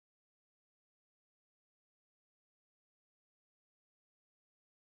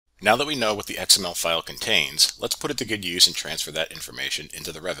Now that we know what the XML file contains, let's put it to good use and transfer that information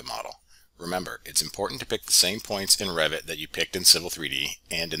into the Revit model. Remember, it's important to pick the same points in Revit that you picked in Civil 3D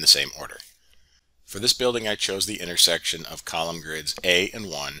and in the same order. For this building, I chose the intersection of column grids A and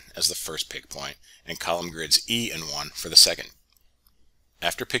 1 as the first pick point and column grids E and 1 for the second.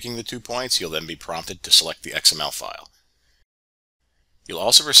 After picking the 2 points, you'll then be prompted to select the XML file. You'll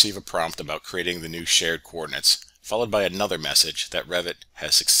also receive a prompt about creating the new shared coordinates, followed by another message that Revit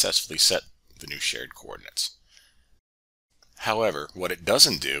has successfully set the new shared coordinates. However, what it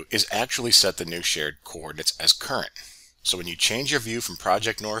doesn't do is actually set the new shared coordinates as current. So when you change your view from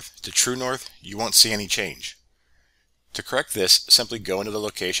Project North to True North, you won't see any change. To correct this, simply go into the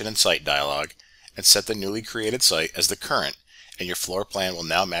Location and Site dialog and set the newly created site as the current, and your floor plan will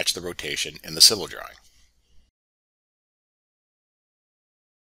now match the rotation in the civil drawing.